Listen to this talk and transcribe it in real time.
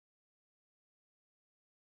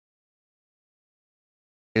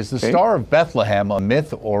Is the Star of Bethlehem a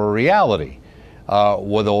myth or a reality?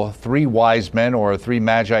 Were the three wise men or three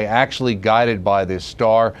magi actually guided by this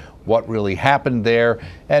star? What really happened there?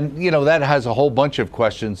 And, that has a whole bunch of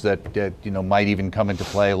questions that, might even come into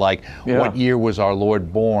play, like what year was our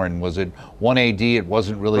Lord born? Was it 1 AD? It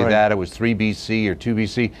wasn't really that. It was 3 BC or 2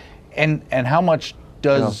 BC. And how much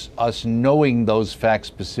does us knowing those facts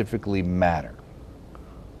specifically matter?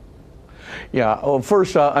 Yeah, well,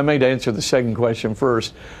 first, I might answer the second question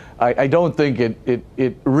first. I don't think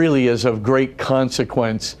it really is of great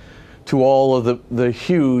consequence to all of the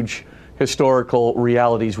huge historical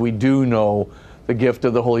realities. We do know the gift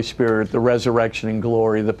of the Holy Spirit, the resurrection and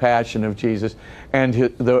glory, the passion of Jesus, and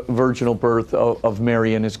the virginal birth of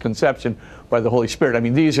Mary and his conception by the Holy Spirit. I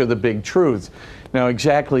mean, these are the big truths. Now,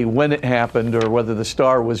 exactly when it happened or whether the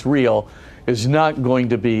star was real is not going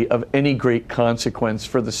to be of any great consequence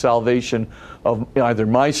for the salvation of either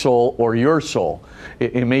my soul or your soul.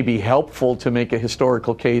 It may be helpful to make a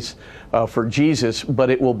historical case for Jesus, but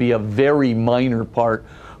it will be a very minor part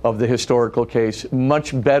of the historical case.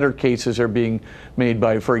 Much better cases are being made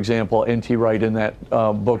by, for example, N.T. Wright in that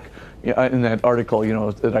book, in that article,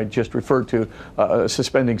 that I just referred to,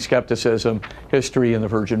 Suspending Skepticism, History and the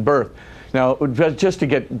Virgin Birth. Now, just to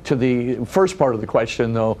get to the first part of the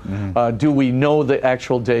question, though, do we know the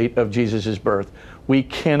actual date of Jesus' birth? We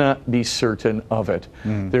cannot be certain of it.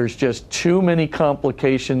 There's just too many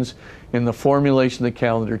complications in the formulation of the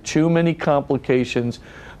calendar, too many complications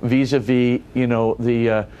vis-a-vis,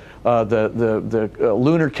 the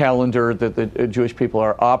lunar calendar that the Jewish people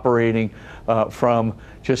are operating from.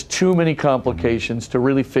 Just too many complications to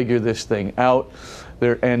really figure this thing out.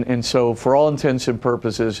 And so, for all intents and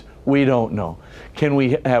purposes, we don't know. Can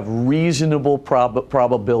we have reasonable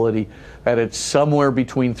probability that it's somewhere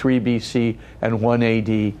between 3 BC and 1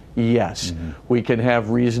 AD? Yes, we can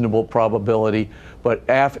have reasonable probability, but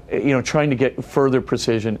trying to get further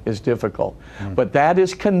precision is difficult. But that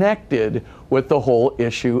is connected with the whole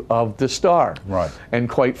issue of the star. Right. And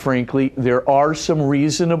quite frankly, there are some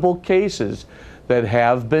reasonable cases that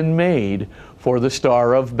have been made for the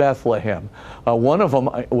Star of Bethlehem. One of them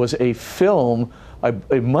was a film.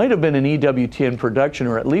 It might have been an EWTN production,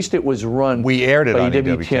 or at least it was run. We aired it on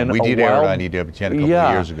EWTN. We did air it on EWTN a couple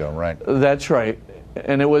of years ago, right? That's right.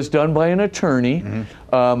 And it was done by an attorney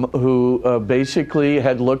who basically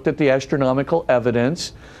had looked at the astronomical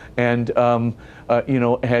evidence and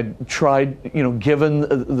had tried, given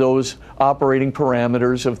those operating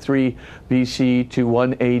parameters of 3 BC to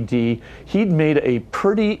 1 AD, he'd made a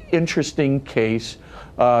pretty interesting case,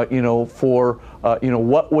 for,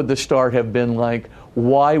 what would the star have been like?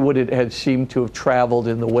 Why would it have seemed to have traveled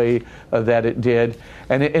in the way that it did?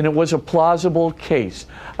 And it was a plausible case.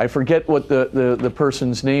 I forget what the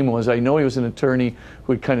person's name was. I know he was an attorney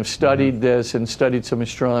who had kind of studied this and studied some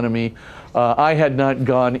astronomy. I had not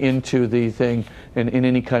gone into the thing in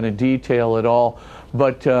any kind of detail at all.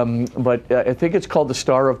 But I think it's called the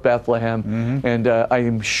Star of Bethlehem, and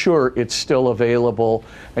I'm sure it's still available.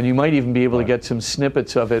 And you might even be able to get some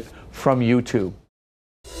snippets of it from YouTube.